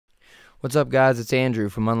What's up guys, it's Andrew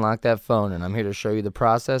from Unlock That Phone, and I'm here to show you the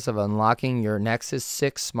process of unlocking your Nexus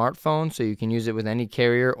 6 smartphone so you can use it with any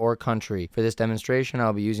carrier or country. For this demonstration,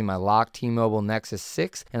 I'll be using my locked T-Mobile Nexus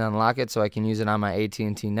 6 and unlock it so I can use it on my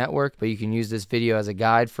AT&T network, but you can use this video as a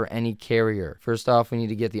guide for any carrier. First off, we need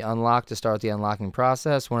to get the unlock to start the unlocking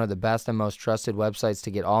process. One of the best and most trusted websites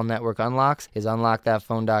to get all network unlocks is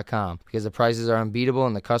unlock.thatphone.com because the prices are unbeatable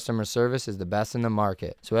and the customer service is the best in the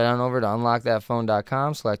market. So head on over to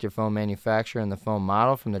unlock.thatphone.com, select your phone manufacturer and the phone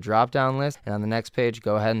model from the drop-down list, and on the next page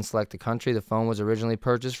go ahead and select the country the phone was originally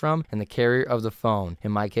purchased from and the carrier of the phone.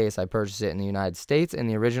 In my case, I purchased it in the United States and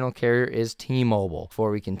the original carrier is T-Mobile.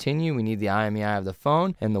 Before we continue, we need the IMEI of the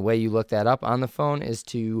phone, and the way you look that up on the phone is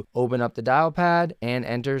to open up the dial pad and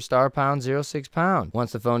enter *#06#.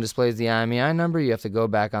 Once the phone displays the IMEI number, you have to go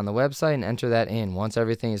back on the website and enter that in. Once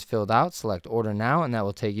everything is filled out, select order now, and that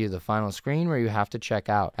will take you to the final screen where you have to check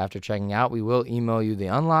out. After checking out, we will email you the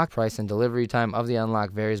unlock. Price and delivery time of the unlock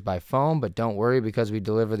varies by phone, but don't worry because we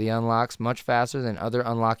deliver the unlocks much faster than other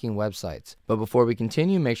unlocking websites. But before we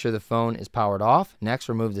continue, make sure the phone is powered off. Next,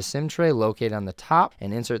 remove the SIM tray located on the top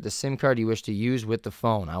and insert the SIM card you wish to use with the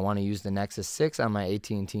phone. I want to use the Nexus 6 on my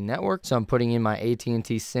AT&T network, so I'm putting in my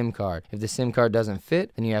AT&T SIM card. If the SIM card doesn't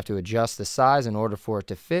fit, then you have to adjust the size in order for it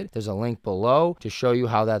to fit. There's a link below to show you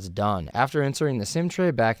how that's done. After inserting the SIM tray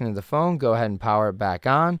back into the phone, go ahead and power it back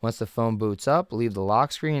on. Once the phone boots up, leave the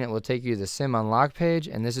lock screen. It will take you to the SIM unlock page,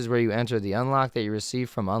 and this is where you enter the unlock that you received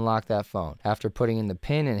from Unlock That Phone. After putting in the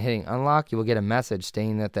PIN and hitting unlock, you will get a message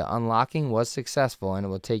stating that the unlocking was successful, and it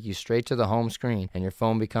will take you straight to the home screen and your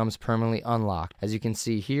phone becomes permanently unlocked. As you can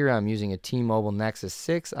see here, I'm using a T-Mobile Nexus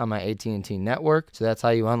 6 on my AT&T network, so that's how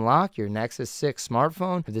you unlock your Nexus 6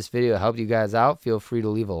 smartphone. If this video helped you guys out, feel free to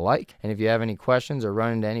leave a like, and if you have any questions or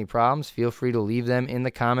run into any problems, feel free to leave them in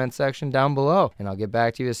the comment section down below, and I'll get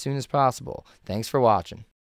back to you as soon as possible. Thanks for watching.